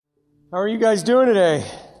How are you guys doing today?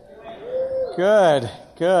 Good,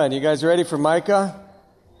 good. You guys ready for Micah?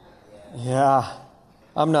 Yeah,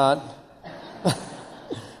 I'm not.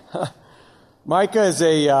 Micah is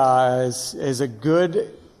a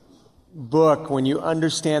good book when you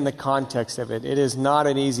understand the context of it. It is not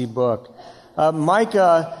an easy book.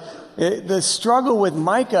 The struggle with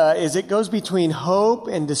Micah is it goes between hope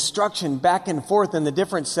and destruction back and forth in the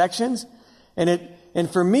different sections. And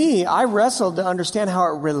for me, I wrestled to understand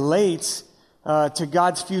how it relates to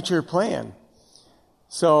God's future plan.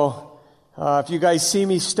 So if you guys see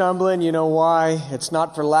me stumbling, you know why. It's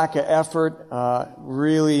not for lack of effort.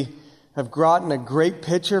 Really have gotten a great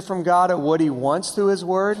picture from God of what He wants through His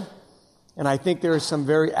Word. And I think there are some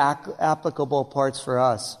very applicable parts for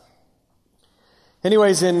us.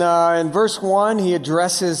 Anyways, in verse 1, he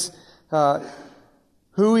addresses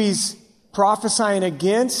who he's prophesying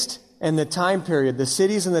against and the time period, the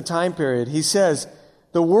cities and the time period. He says,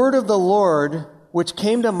 "The word of the Lord, which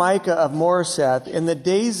came to Micah of Moresheth in the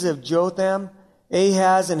days of Jotham,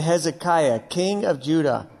 Ahaz, and Hezekiah, king of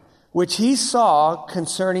Judah, which he saw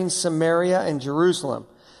concerning Samaria and Jerusalem."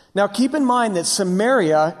 Now keep in mind that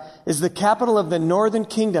Samaria is the capital of the northern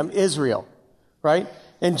kingdom, Israel, right?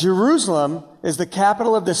 And Jerusalem is the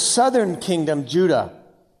capital of the southern kingdom, Judah.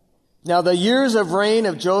 Now the years of reign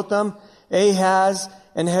of Jotham, Ahaz,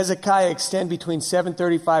 and Hezekiah extend between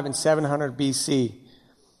 735 and 700 BC.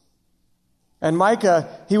 And Micah,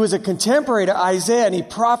 he was a contemporary to Isaiah, and he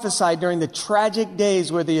prophesied during the tragic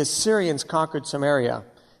days where the Assyrians conquered Samaria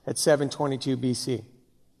at 722 BC.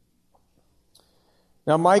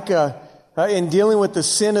 Now Micah, in dealing with the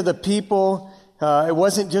sin of the people, it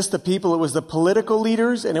wasn't just the people, it was the political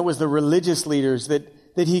leaders and it was the religious leaders that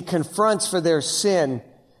he confronts for their sin.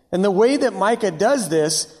 And the way that Micah does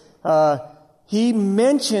this, he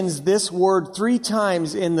mentions this word 3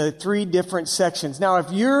 times in the 3 different sections. Now, if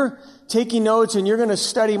you're taking notes and you're going to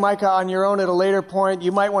study Micah on your own at a later point,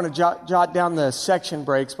 you might want to jot down the section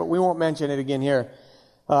breaks, but we won't mention it again here.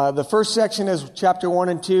 The first section is chapter 1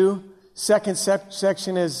 and 2. Second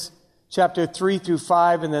section is chapter 3 through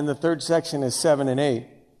 5, and then the third section is 7 and 8.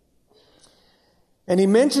 And he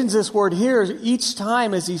mentions this word here each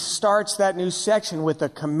time as he starts that new section with a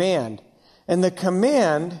command. And the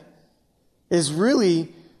command is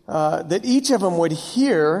really that each of them would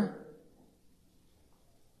hear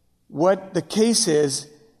what the case is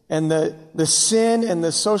and the sin and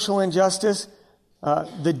the social injustice,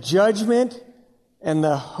 the judgment and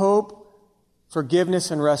the hope,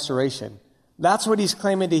 forgiveness and restoration. That's what he's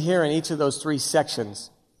claiming to hear in each of those 3 sections.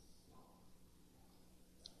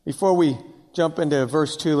 Before we jump into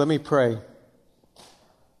verse 2, let me pray.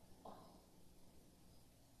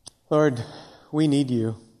 Lord, we need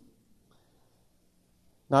you.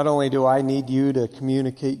 Not only do I need you to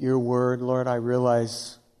communicate your word, Lord, I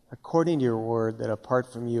realize, according to your word, that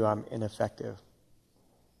apart from you, I'm ineffective.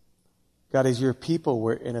 God, as your people,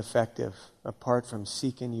 we're ineffective apart from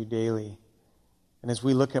seeking you daily. And as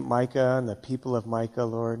we look at Micah and the people of Micah,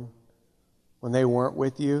 Lord, when they weren't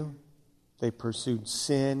with you, they pursued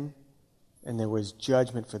sin, and there was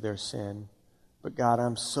judgment for their sin. But God,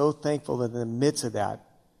 I'm so thankful that in the midst of that,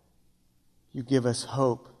 you give us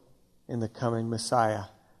hope in the coming Messiah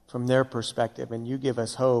from their perspective, and you give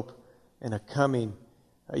us hope in a coming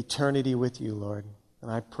eternity with you, Lord.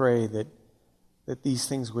 And I pray that these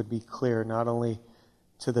things would be clear, not only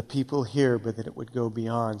to the people here, but that it would go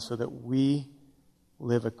beyond so that we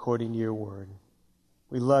live according to your word.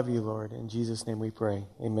 We love you, Lord. In Jesus' name we pray.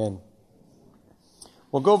 Amen.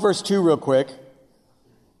 We'll go verse 2 real quick.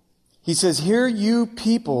 He says, "Hear you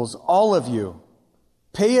peoples, all of you.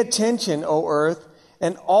 Pay attention, O earth,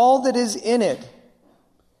 and all that is in it.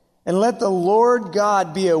 And let the Lord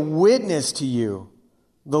God be a witness to you,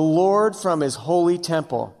 the Lord from his holy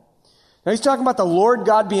temple." Now he's talking about the Lord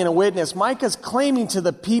God being a witness. Micah's claiming to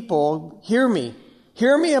the people, hear me.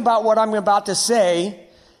 Hear me about what I'm about to say,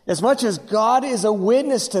 as much as God is a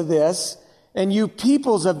witness to this, and you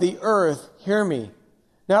peoples of the earth, hear me.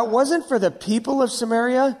 Now, it wasn't for the people of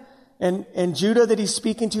Samaria and Judah that he's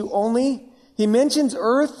speaking to only. He mentions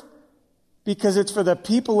earth because it's for the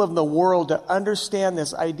people of the world to understand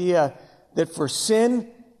this idea that for sin,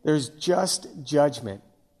 there's just judgment.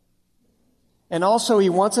 And also, he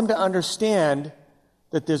wants them to understand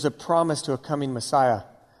that there's a promise to a coming Messiah.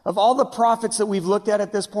 Of all the prophets that we've looked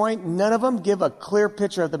at this point, none of them give a clear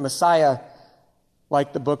picture of the Messiah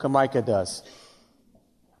like the book of Micah does.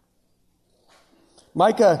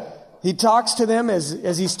 Micah, he talks to them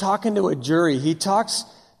as he's talking to a jury. He talks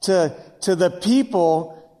to the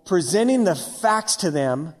people, presenting the facts to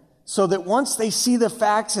them so that once they see the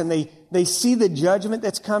facts and they see the judgment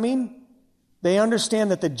that's coming, They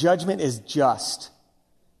understand that the judgment is just.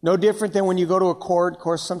 No different than when you go to a court. Of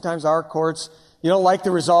course, sometimes our courts, you don't like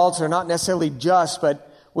the results, they're not necessarily just,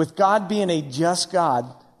 but with God being a just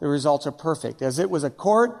God, the results are perfect. As it was a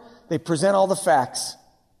court, they present all the facts.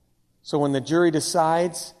 So when the jury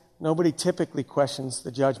decides, nobody typically questions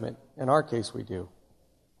the judgment. In our case, we do.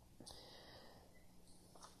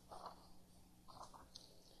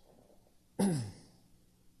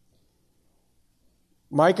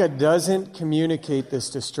 Micah doesn't communicate this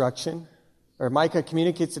destruction, or Micah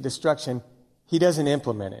communicates the destruction. He doesn't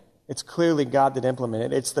implement it. It's clearly God that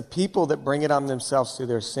implemented it. It's the people that bring it on themselves through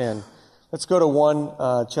their sin. Let's go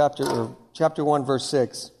to chapter 1, verse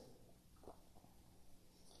 6.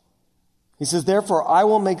 He says, "Therefore I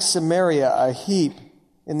will make Samaria a heap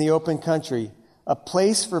in the open country, a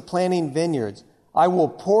place for planting vineyards. I will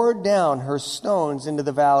pour down her stones into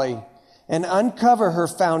the valley and uncover her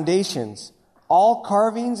foundations. All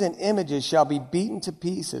carvings and images shall be beaten to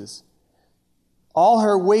pieces. All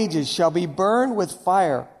her wages shall be burned with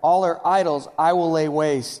fire. All her idols I will lay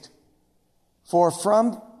waste. For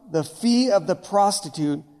from the fee of the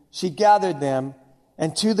prostitute she gathered them,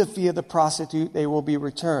 and to the fee of the prostitute they will be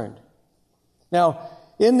returned." Now,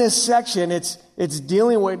 in this section, it's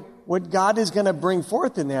dealing with what God is going to bring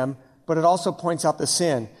forth in them, but it also points out the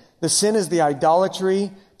sin. The sin is the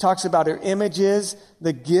idolatry, talks about her images,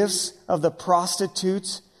 the gifts of the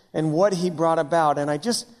prostitutes, and what he brought about. And I'm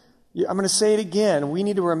going to say it again. We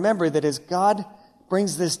need to remember that as God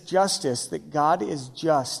brings this justice, that God is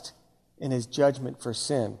just in his judgment for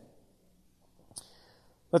sin.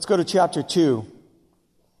 Let's go to chapter 2,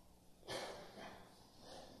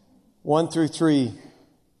 1 through 3.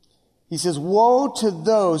 He says, "Woe to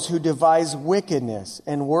those who devise wickedness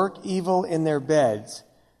and work evil in their beds."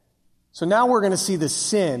 So now we're going to see the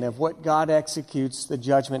sin of what God executes the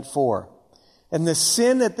judgment for. And the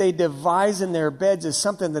sin that they devise in their beds is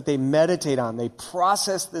something that they meditate on. They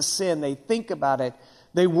process the sin. They think about it.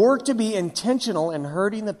 They work to be intentional in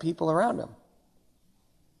hurting the people around them.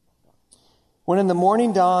 "When in the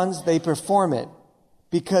morning dawns, they perform it,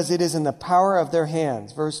 because it is in the power of their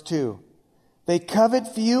hands." Verse 2. "They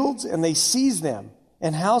covet fields and they seize them,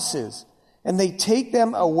 and houses, and they take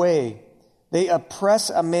them away. They oppress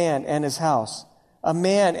a man and his house, a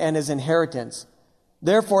man and his inheritance.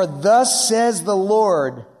 Therefore, thus says the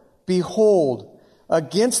Lord, behold,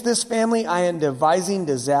 against this family I am devising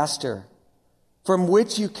disaster, from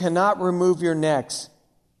which you cannot remove your necks,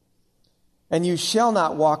 and you shall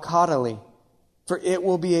not walk haughtily, for it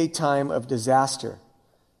will be a time of disaster."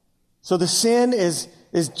 So the sin is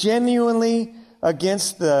genuinely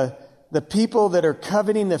against the people that are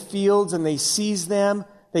coveting the fields, and they seize them.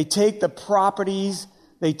 They take the properties.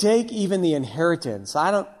 They take even the inheritance.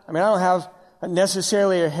 I don't have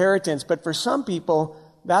necessarily a inheritance, but for some people,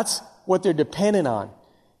 that's what they're dependent on.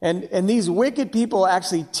 And these wicked people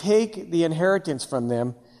actually take the inheritance from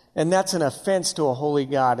them, and that's an offense to a holy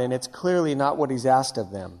God, and it's clearly not what he's asked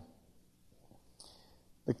of them.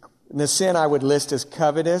 The sin I would list as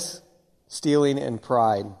covetous, stealing, and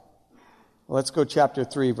pride. Let's go chapter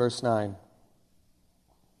 3, verse 9.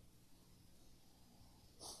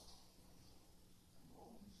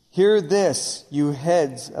 "Hear this, you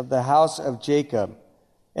heads of the house of Jacob,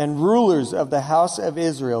 and rulers of the house of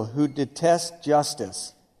Israel, who detest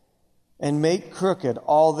justice, and make crooked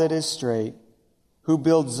all that is straight, who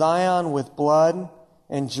build Zion with blood,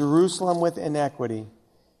 and Jerusalem with iniquity.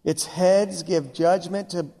 Its heads give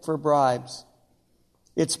judgment for bribes.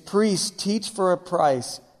 Its priests teach for a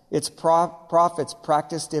price. Its prophets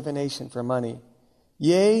practice divination for money.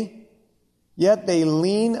 Yea, yet they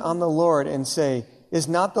lean on the Lord and say, Is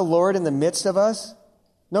not the Lord in the midst of us?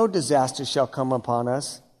 No disaster shall come upon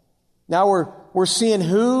us." Now we're seeing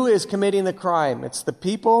who is committing the crime. It's the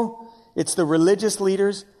people, it's the religious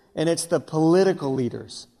leaders, and it's the political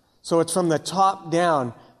leaders. So it's from the top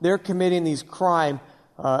down. They're committing these crimes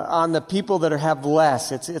on the people that have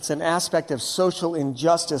less. It's an aspect of social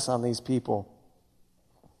injustice on these people.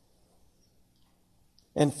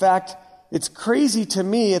 In fact, it's crazy to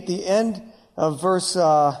me at the end of verse,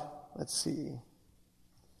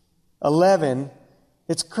 11,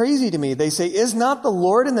 it's crazy to me. They say, "Is not the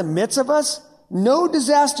Lord in the midst of us? No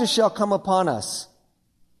disaster shall come upon us."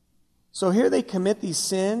 So here they commit these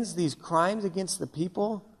sins, these crimes against the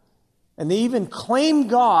people, and they even claim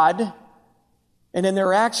God, and in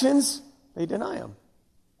their actions, they deny him.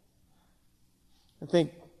 I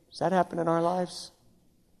think, does that happen in our lives?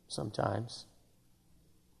 Sometimes.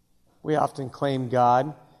 We often claim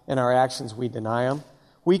God, in our actions we deny him.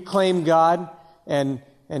 We claim God and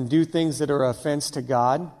do things that are an offense to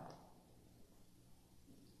God.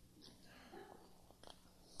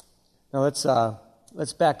 Now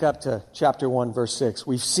let's back up to chapter 1, verse 6.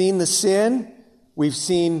 We've seen the sin. We've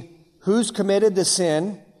seen who's committed the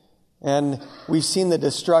sin. And we've seen the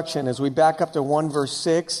destruction. As we back up to 1, verse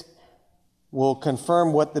 6, we'll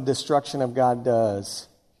confirm what the destruction of God does.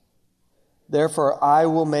 Therefore, I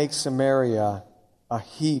will make Samaria a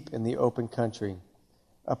heap in the open country,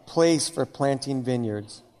 a place for planting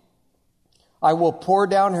vineyards. I will pour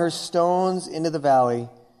down her stones into the valley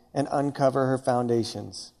and uncover her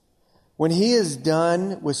foundations. When he is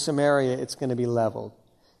done with Samaria, it's going to be leveled.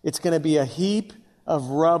 It's going to be a heap of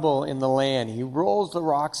rubble in the land. He rolls the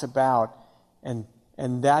rocks about, and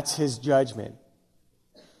that's his judgment.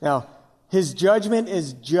 Now, his judgment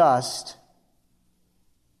is just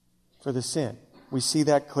for the sin. We see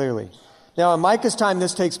that clearly. Now, in Micah's time,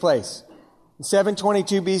 this takes place. In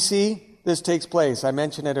 722 BC, this takes place. I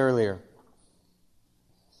mentioned it earlier.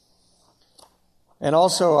 And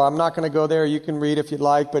also, I'm not going to go there. You can read if you'd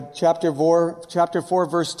like. But chapter 4,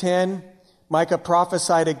 verse 10, Micah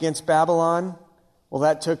prophesied against Babylon. Well,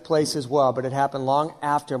 that took place as well, but it happened long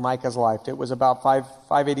after Micah's life. It was about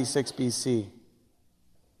 586 BC.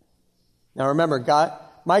 Now remember,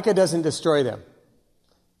 Micah doesn't destroy them.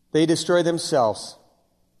 They destroy themselves.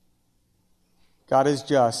 God is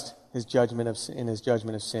just in his judgment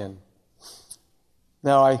of sin.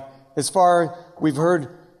 Now, we've heard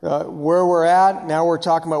where we're at. Now we're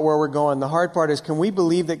talking about where we're going. The hard part is, can we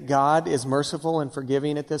believe that God is merciful and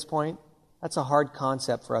forgiving at this point? That's a hard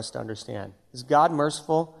concept for us to understand. Is God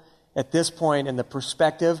merciful at this point in the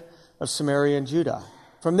perspective of Samaria and Judah?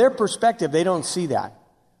 From their perspective, they don't see that.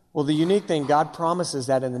 Well, the unique thing, God promises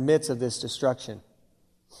that in the midst of this destruction.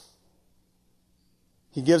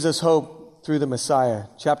 He gives us hope through the Messiah.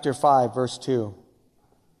 Chapter 5, verse 2.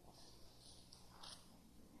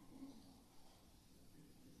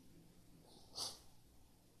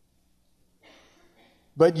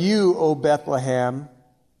 But you, O Bethlehem,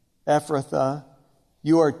 Ephrathah,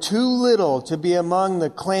 you are too little to be among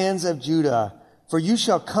the clans of Judah, for you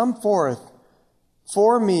shall come forth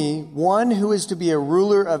for me one who is to be a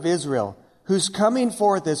ruler of Israel, whose coming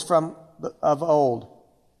forth is from of old,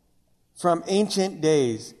 from ancient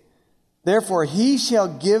days. Therefore he shall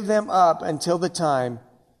give them up until the time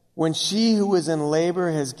when she who is in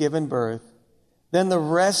labor has given birth. Then the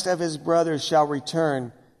rest of his brothers shall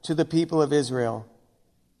return to the people of Israel,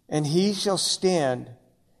 and he shall stand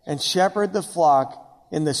and shepherd the flock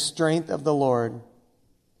in the strength of the Lord,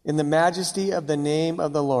 in the majesty of the name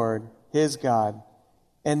of the Lord, his God.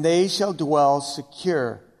 And they shall dwell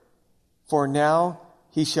secure, for now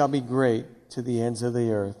he shall be great to the ends of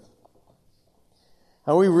the earth.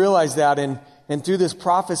 Now we realize that, and through this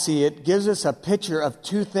prophecy, it gives us a picture of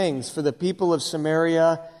two things for the people of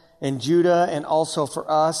Samaria and Judah, and also for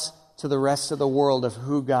us to the rest of the world of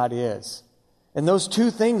who God is. And those two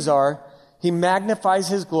things are, he magnifies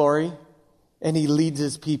his glory and he leads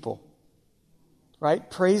his people. Right?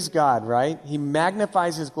 Praise God, right? He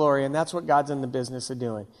magnifies his glory, and that's what God's in the business of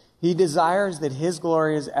doing. He desires that his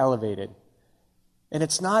glory is elevated. And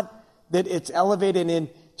it's not that it's elevated in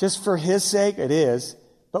just for his sake, it is,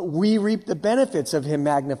 but we reap the benefits of him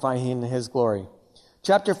magnifying his glory.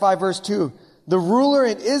 Chapter 5, verse 2, the ruler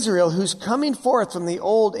in Israel who's coming forth from the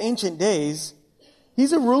old ancient days,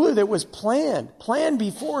 he's a ruler that was planned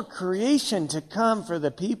before creation to come for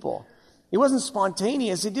the people. He wasn't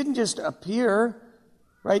spontaneous. It didn't just appear,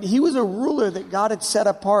 right? He was a ruler that God had set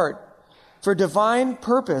apart for divine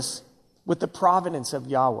purpose with the providence of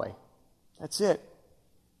Yahweh. That's it.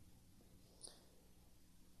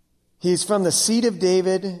 He's from the seed of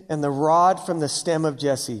David and the rod from the stem of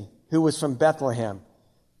Jesse, who was from Bethlehem.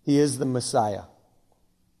 He is the Messiah.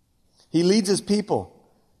 He leads his people.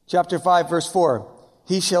 Chapter 5, verse 4.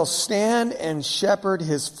 He shall stand and shepherd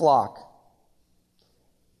his flock.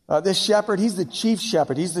 This shepherd, he's the chief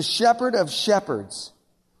shepherd. He's the shepherd of shepherds,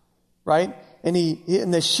 right? And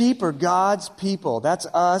and the sheep are God's people. That's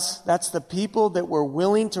us. That's the people that were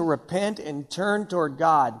willing to repent and turn toward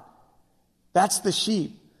God. That's the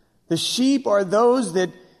sheep. The sheep are those that,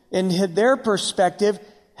 in their perspective,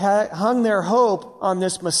 hung their hope on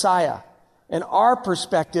this Messiah. And our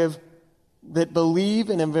perspective, that believe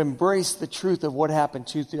and have embraced the truth of what happened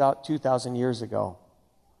 2,000 years ago.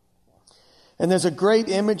 And there's a great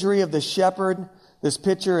imagery of the shepherd, this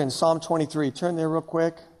picture in Psalm 23. Turn there real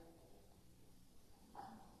quick.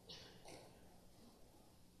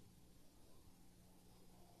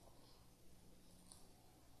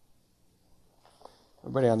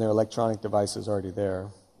 Everybody on their electronic device is already there.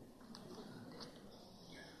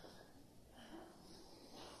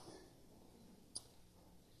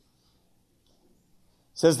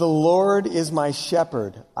 It says, the Lord is my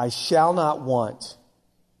shepherd, I shall not want.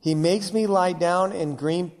 He makes me lie down in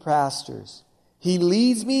green pastures. He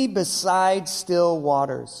leads me beside still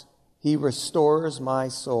waters. He restores my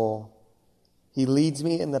soul. He leads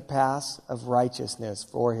me in the paths of righteousness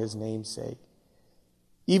for his name's sake.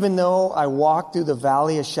 Even though I walk through the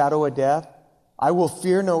valley of shadow of death, I will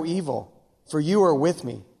fear no evil, for you are with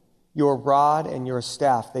me. Your rod and your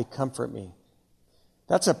staff, they comfort me.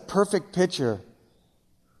 That's a perfect picture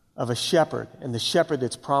of a shepherd and the shepherd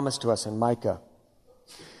that's promised to us in Micah.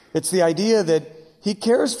 It's the idea that he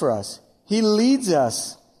cares for us. He leads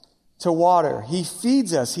us to water. He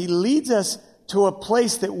feeds us. He leads us to a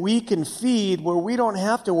place that we can feed where we don't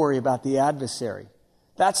have to worry about the adversary.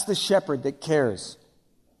 That's the shepherd that cares.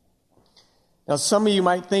 Now, some of you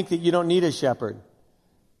might think that you don't need a shepherd.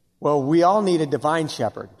 Well, we all need a divine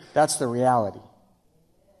shepherd. That's the reality.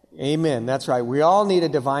 Amen. That's right. We all need a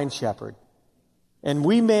divine shepherd. And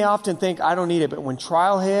we may often think, I don't need it. But when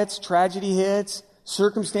trial hits, tragedy hits,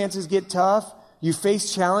 circumstances get tough, you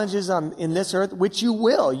face challenges in this earth, which you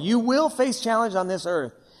will. You will face challenge on this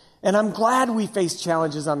earth. And I'm glad we face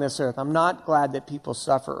challenges on this earth. I'm not glad that people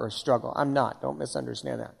suffer or struggle. I'm not. Don't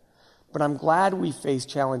misunderstand that. But I'm glad we face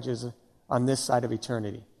challenges on this side of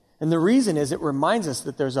eternity. And the reason is it reminds us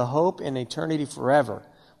that there's a hope in eternity forever,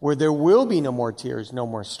 where there will be no more tears, no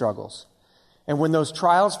more struggles. And when those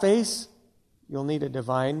trials face, you'll need a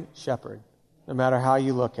divine shepherd, no matter how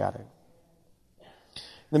you look at it.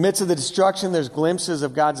 In the midst of the destruction, there's glimpses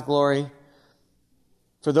of God's glory.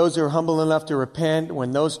 For those who are humble enough to repent,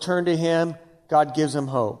 when those turn to him, God gives them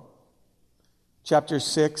hope. Chapter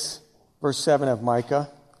 6, verse 7 of Micah.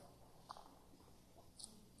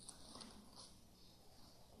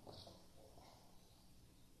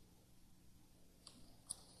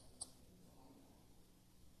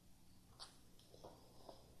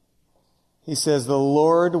 He says, the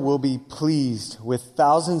Lord will be pleased with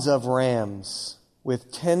thousands of rams,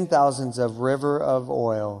 with 10,000s of rivers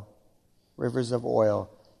of oil.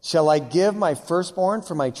 Shall I give my firstborn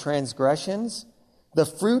for my transgressions, the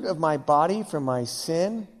fruit of my body for my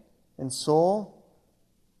sin and soul?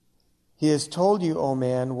 He has told you, O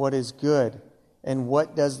man, what is good, and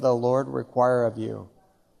what does the Lord require of you?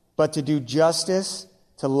 But to do justice,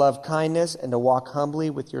 to love kindness, and to walk humbly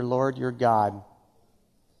with your Lord your God.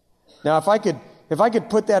 Now, if I could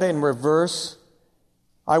put that in reverse,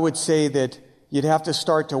 I would say that you'd have to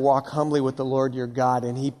start to walk humbly with the Lord your God.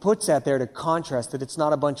 And he puts that there to contrast that it's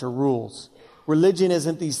not a bunch of rules. Religion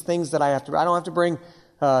isn't these things that I don't have to bring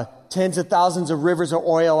tens of thousands of rivers of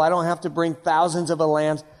oil. I don't have to bring thousands of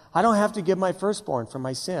lambs. I don't have to give my firstborn for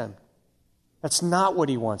my sin. That's not what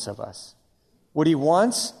he wants of us. What he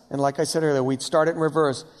wants, and like I said earlier, we'd start it in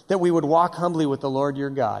reverse, that we would walk humbly with the Lord your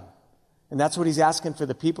God. And that's what he's asking for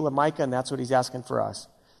the people of Micah, and that's what he's asking for us.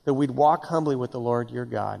 That we'd walk humbly with the Lord your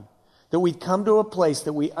God. That we'd come to a place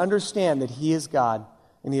that we understand that he is God,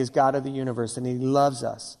 and he is God of the universe, and he loves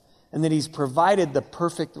us. And that he's provided the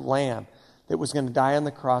perfect lamb that was going to die on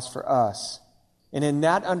the cross for us. And in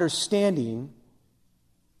that understanding,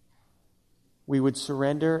 we would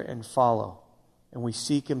surrender and follow. And we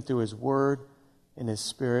seek him through his word and his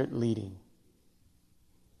spirit leading.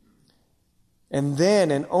 And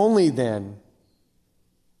then, and only then,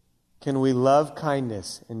 can we love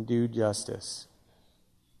kindness and do justice.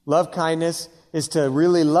 Love kindness is to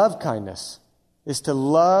really love kindness, is to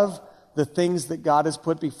love the things that God has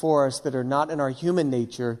put before us that are not in our human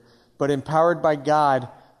nature, but empowered by God.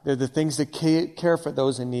 They're the things that care for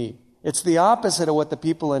those in need. It's the opposite of what the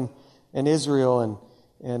people in Israel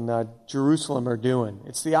and Jerusalem are doing.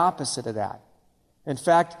 It's the opposite of that. In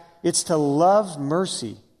fact, it's to love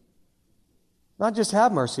mercy. Not just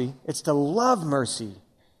have mercy, it's to love mercy.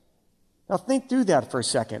 Now think through that for a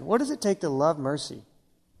second. What does it take to love mercy?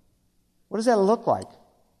 What does that look like?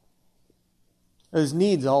 There's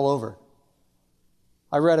needs all over.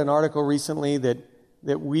 I read an article recently that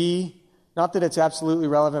we, not that it's absolutely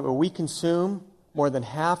relevant, but we consume more than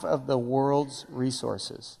half of the world's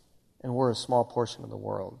resources. And we're a small portion of the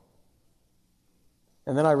world.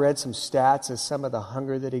 And then I read some stats of some of the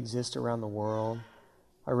hunger that exists around the world.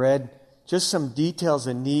 I read just some details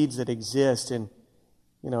and needs that exist in,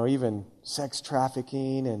 even sex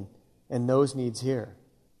trafficking and those needs here.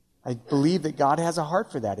 I believe that God has a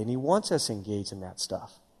heart for that, and he wants us engaged in that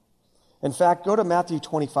stuff. In fact, go to Matthew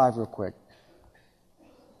 25 real quick.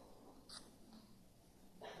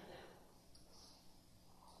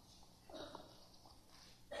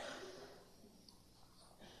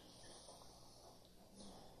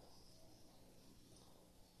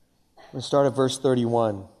 We'll start at verse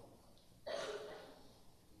 31.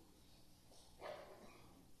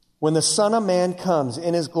 When the Son of Man comes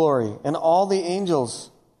in his glory and all the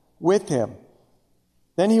angels with him,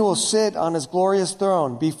 Then he will sit on his glorious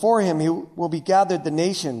throne. Before him will be gathered the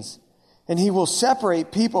nations, and he will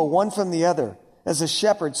separate people one from the other, as a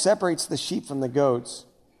shepherd separates the sheep from the goats.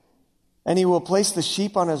 And he will place the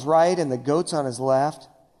sheep on his right and the goats on his left.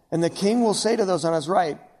 And the king will say to those on his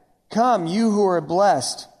right, "Come, you who are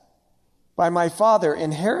blessed by my Father,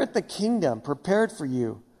 inherit the kingdom prepared for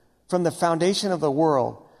you from the foundation of the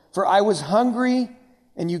world. For I was hungry,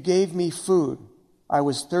 and you gave me food. I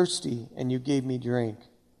was thirsty, and you gave me drink.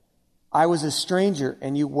 I was a stranger,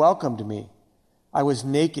 and you welcomed me. I was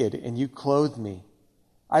naked, and you clothed me.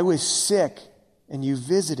 I was sick, and you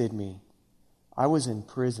visited me. I was in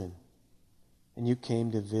prison, and you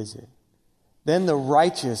came to visit." Then the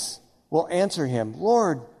righteous will answer him,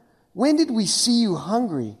 "Lord, when did we see you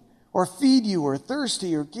hungry, or feed you, or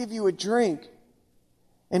thirsty, or give you a drink?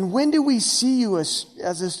 And when did we see you a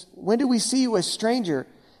stranger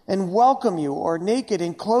and welcome you, or naked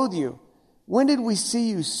and clothe you? When did we see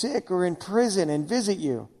you sick or in prison and visit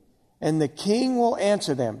you?" And the king will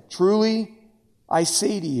answer them, "Truly, I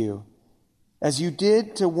say to you, as you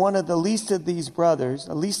did to one of the least of these brothers,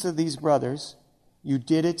 you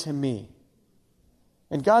did it to me."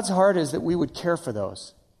 And God's heart is that we would care for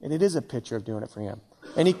those. And it is a picture of doing it for him.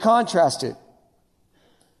 And he contrasted.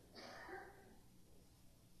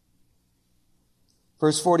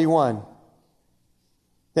 Verse 41.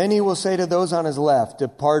 Then he will say to those on his left,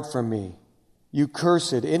 "Depart from me, you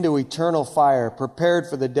cursed, into eternal fire, prepared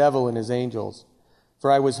for the devil and his angels. For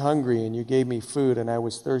I was hungry, and you gave me food, and I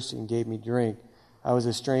was thirsty, and gave me drink. I was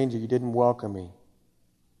a stranger, you didn't welcome me.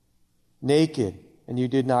 Naked, and you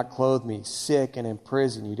did not clothe me. Sick and in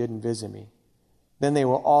prison, you didn't visit me." Then they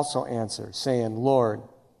will also answer, saying, "Lord,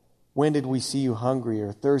 when did we see you hungry,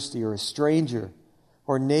 or thirsty, or a stranger,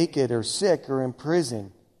 or naked, or sick, or in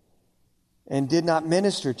prison, and did not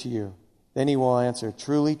minister to you?" Then he will answer,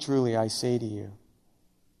 "Truly, truly, I say to you,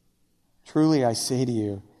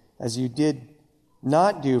 as you did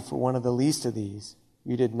not do for one of the least of these,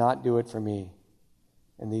 you did not do it for me.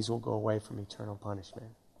 And these will go away from eternal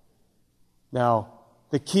punishment." Now,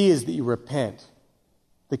 the key is that you repent.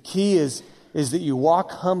 The key is that you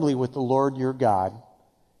walk humbly with the Lord your God,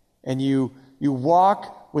 and you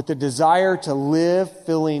walk with the desire to live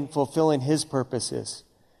fulfilling his purposes.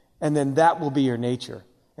 And then that will be your nature.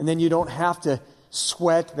 And then you don't have to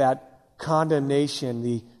sweat that condemnation,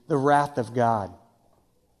 the wrath of God.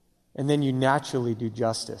 And then you naturally do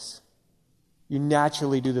justice. You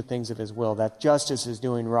naturally do the things of his will. That justice is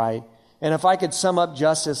doing right. And if I could sum up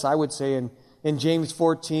justice, I would say in James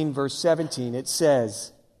 14, verse 17, it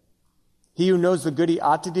says, "He who knows the good he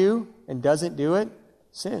ought to do and doesn't do it,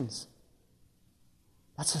 sins."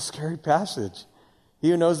 That's a scary passage. He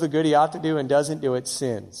who knows the good he ought to do and doesn't do it,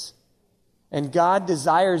 sins. And God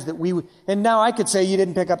desires that we... And now I could say, "You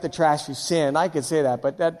didn't pick up the trash, you sinned." I could say that,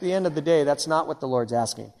 but at the end of the day, that's not what the Lord's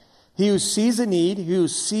asking. He who sees a need, who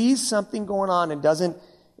sees something going on and doesn't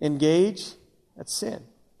engage, that's sin.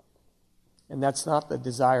 And that's not the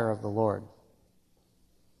desire of the Lord.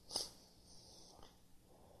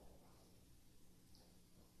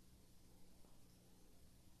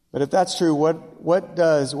 But if that's true, what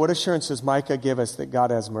assurance does Micah give us that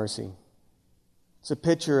God has mercy? It's a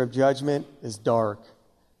picture of judgment. It's dark.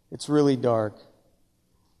 It's really dark.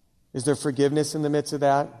 Is there forgiveness in the midst of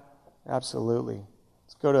that? Absolutely.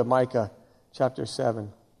 Let's go to Micah chapter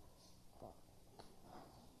 7.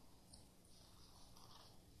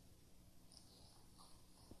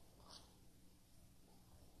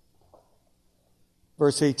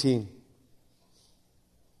 Verse 18.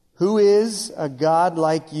 "Who is a God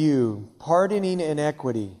like you, pardoning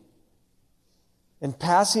iniquity and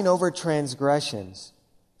passing over transgressions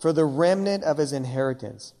for the remnant of his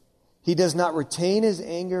inheritance? He does not retain his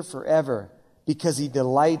anger forever, because he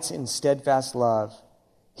delights in steadfast love.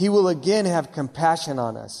 He will again have compassion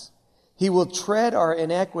on us. He will tread our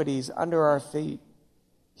iniquities under our feet.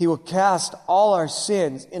 He will cast all our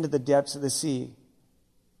sins into the depths of the sea.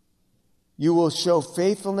 You will show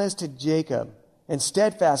faithfulness to Jacob and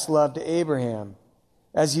steadfast love to Abraham,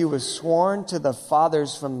 as you have sworn to the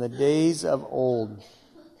fathers from the days of old."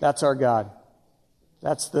 That's our God.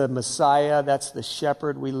 That's the Messiah. That's the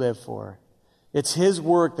shepherd we live for. It's his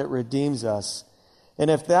work that redeems us. And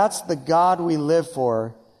if that's the God we live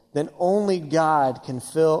for, then only God can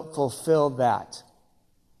fulfill that.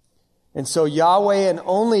 And so Yahweh and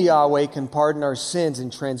only Yahweh can pardon our sins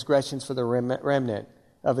and transgressions for the remnant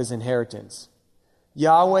of his inheritance.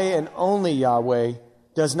 Yahweh and only Yahweh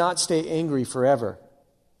does not stay angry forever.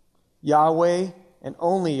 Yahweh and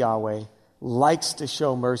only Yahweh likes to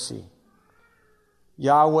show mercy.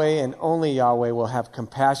 Yahweh and only Yahweh will have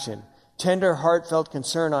compassion, tender, heartfelt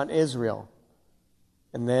concern on Israel.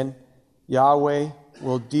 And then Yahweh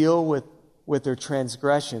will deal with their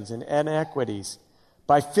transgressions and inequities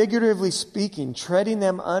by, figuratively speaking, treading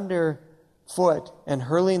them underfoot and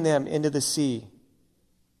hurling them into the sea.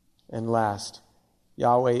 And last,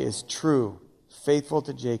 Yahweh is true, faithful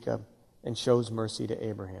to Jacob, and shows mercy to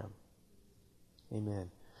Abraham.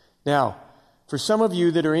 Amen. Now, for some of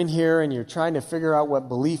you that are in here and you're trying to figure out what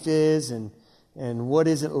belief is and what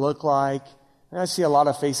does it look like, and I see a lot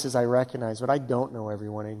of faces I recognize, but I don't know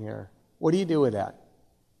everyone in here. What do you do with that?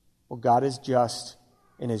 Well, God is just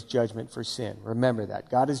in his judgment for sin. Remember that.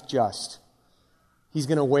 God is just. He's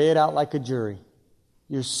going to weigh it out like a jury.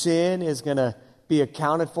 Your sin is going to be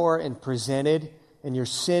accounted for and presented, and your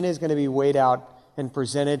sin is going to be weighed out and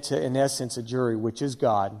presented to, in essence, a jury, which is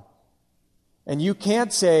God. And you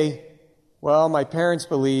can't say, well, my parents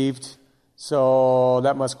believed, so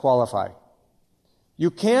that must qualify.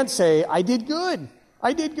 You can't say, I did good.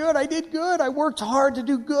 I did good. I did good. I worked hard to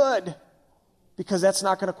do good. Because that's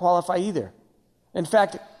not going to qualify either. In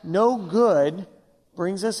fact, no good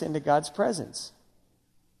brings us into God's presence.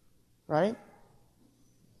 Right?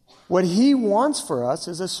 What he wants for us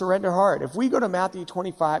is a surrender heart. If we go to Matthew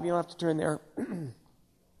 25, you don't have to turn there.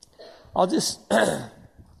 I'll just,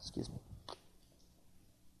 excuse me.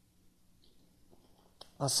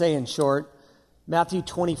 I'll say in short, Matthew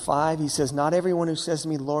 25, he says, not everyone who says to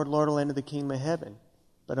me, Lord, Lord, will enter the kingdom of heaven,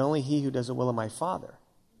 but only he who does the will of my Father.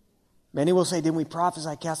 Many will say, didn't we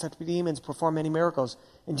prophesy, cast out demons, perform many miracles?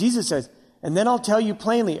 And Jesus says, and then I'll tell you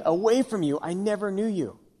plainly, away from you, I never knew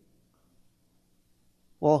you.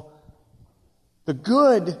 Well, the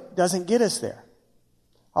good doesn't get us there.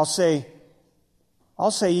 I'll say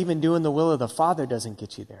even doing the will of the Father doesn't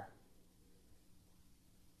get you there.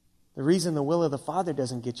 The reason the will of the Father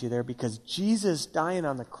doesn't get you there, because Jesus dying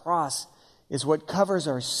on the cross is what covers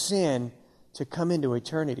our sin to come into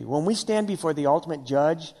eternity. When we stand before the ultimate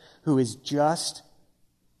judge who is just,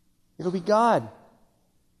 it'll be God.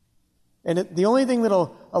 And the only thing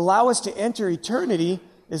that'll allow us to enter eternity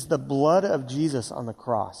is the blood of Jesus on the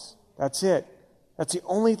cross. That's it. That's the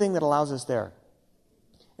only thing that allows us there.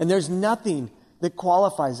 And there's nothing that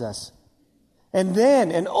qualifies us. And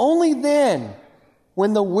then, and only then,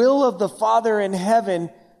 when the will of the Father in heaven,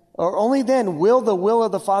 or only then will the will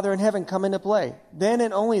of the Father in heaven come into play. Then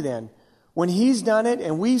and only then. When he's done it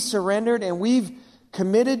and we've surrendered and we've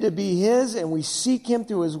committed to be his and we seek him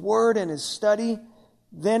through his word and his study,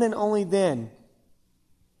 then and only then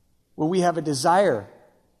will we have a desire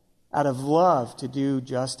out of love to do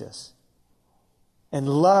justice and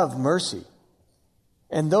love mercy.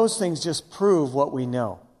 And those things just prove what we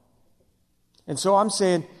know. And so I'm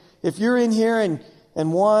saying, if you're in here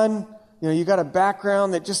and one, you got a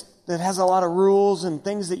background that has a lot of rules and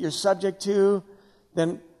things that you're subject to,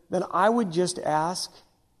 then I would just ask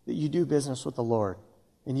that you do business with the Lord.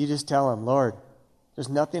 And you just tell him, Lord, there's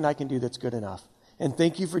nothing I can do that's good enough. And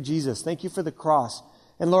thank you for Jesus. Thank you for the cross.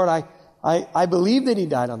 And Lord, I believe that he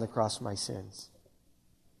died on the cross for my sins.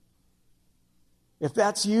 If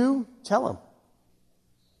that's you, tell him.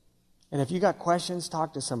 And if you got questions,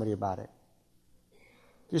 talk to somebody about it.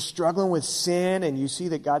 If you're struggling with sin and you see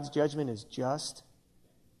that God's judgment is just,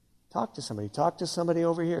 talk to somebody. Talk to somebody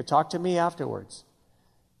over here. Talk to me afterwards.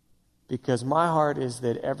 Because my heart is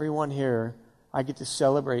that everyone here, I get to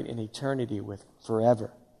celebrate in eternity with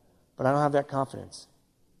forever. But I don't have that confidence.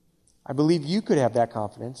 I believe you could have that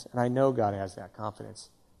confidence, and I know God has that confidence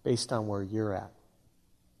based on where you're at.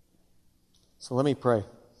 So let me pray.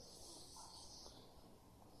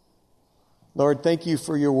 Lord, thank you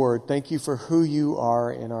for your word. Thank you for who you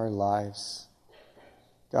are in our lives.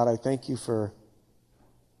 God, I thank you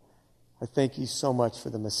so much for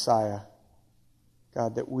the Messiah.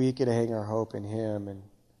 God, that we get to hang our hope in him. And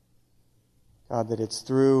God, that it's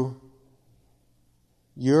through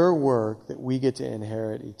your work that we get to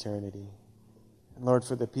inherit eternity. And Lord,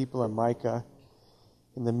 for the people of Micah,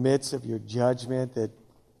 in the midst of your judgment that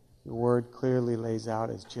your word clearly lays out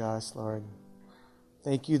as just, Lord,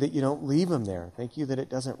 thank you that you don't leave them there. Thank you that it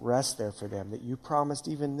doesn't rest there for them, that you promised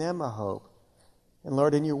even them a hope. And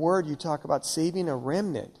Lord, in your word, you talk about saving a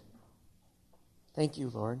remnant. Thank you,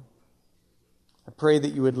 Lord. I pray that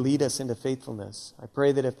you would lead us into faithfulness. I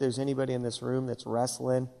pray that if there's anybody in this room that's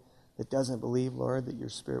wrestling, that doesn't believe, Lord, that your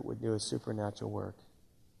Spirit would do a supernatural work.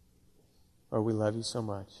 Lord, we love you so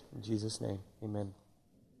much. In Jesus' name, amen.